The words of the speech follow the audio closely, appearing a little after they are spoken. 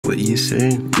What you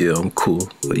saying? Yeah, I'm cool.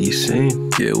 What you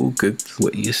saying? Yeah, all good.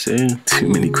 What you saying? Too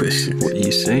many questions. What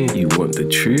you saying? You want the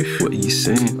truth? What you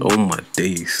saying? Oh my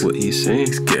days. What you saying?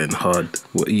 It's getting hard.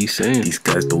 What you saying? These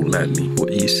guys don't like me.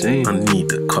 What you saying? I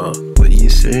need a car. What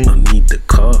you saying? I need the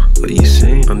car. What you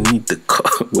saying? I need the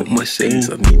car. What my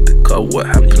saying? I need the car. What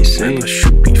happened? You saying? I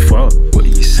should be far. What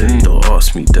you saying? Don't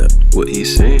ask me that. What you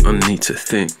saying? I need to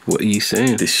think. What you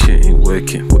saying? This shit ain't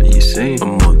working. What you saying?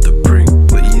 I'm on the brink.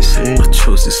 What you saying? I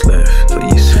chose this life.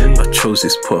 What you saying? I chose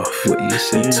this path. What you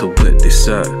saying? To work this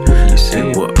out. What you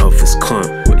saying? What others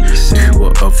can't. What you saying?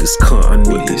 What others can't. I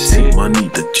need the team. I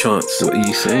need the chance. What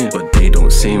you saying? But they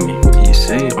don't see me. What you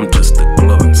saying? I'm just a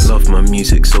glance. Love my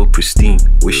music so pristine.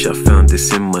 Wish I found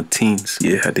this in my teens.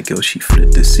 Yeah, had a girl, she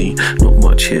flipped the scene. Not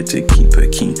much here to keep her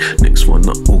keen. Next one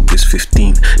up August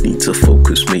 15. Need to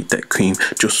focus, make that cream.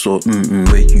 Just saw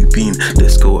where you been?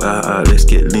 Let's go out, let's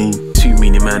get lean. Too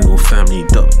many man, no family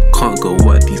duck. Can't go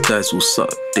white, these guys will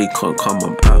suck. They can't come,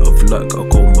 I'm out of luck. I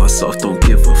go myself, don't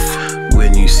give a f.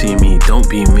 When you see me, don't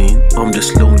be mean. I'm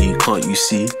just lonely, can't you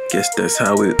see? Guess that's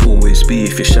how it always be.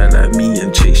 If you shy like me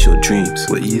and chase your dreams.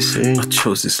 What you saying? I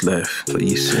chose this life. What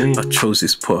you saying? I chose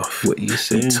this path. What you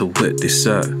saying? To work this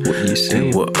out. What you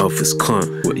saying? What others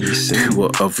can't. What you saying?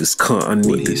 What others can't. I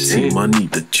need the team, I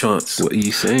need the chance. What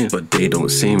you saying? But they don't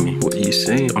see me. What you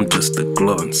saying? I'm just a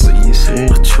glance. What you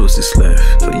saying? I chose this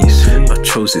life. What you saying? I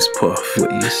chose this path.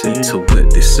 What you saying? To work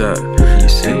this out. What you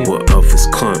saying? What others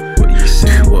can't. What you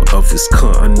saying? What others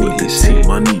can't. I need the team,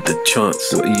 I need the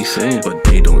chance. What you saying? But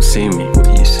they don't see me. What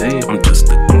you saying? I'm just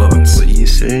a glance. What you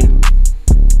saying?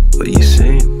 What you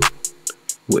saying?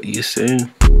 What you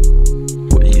saying?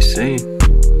 What you saying?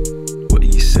 What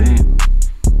you saying?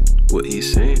 What you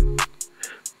saying?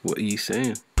 What you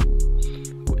saying?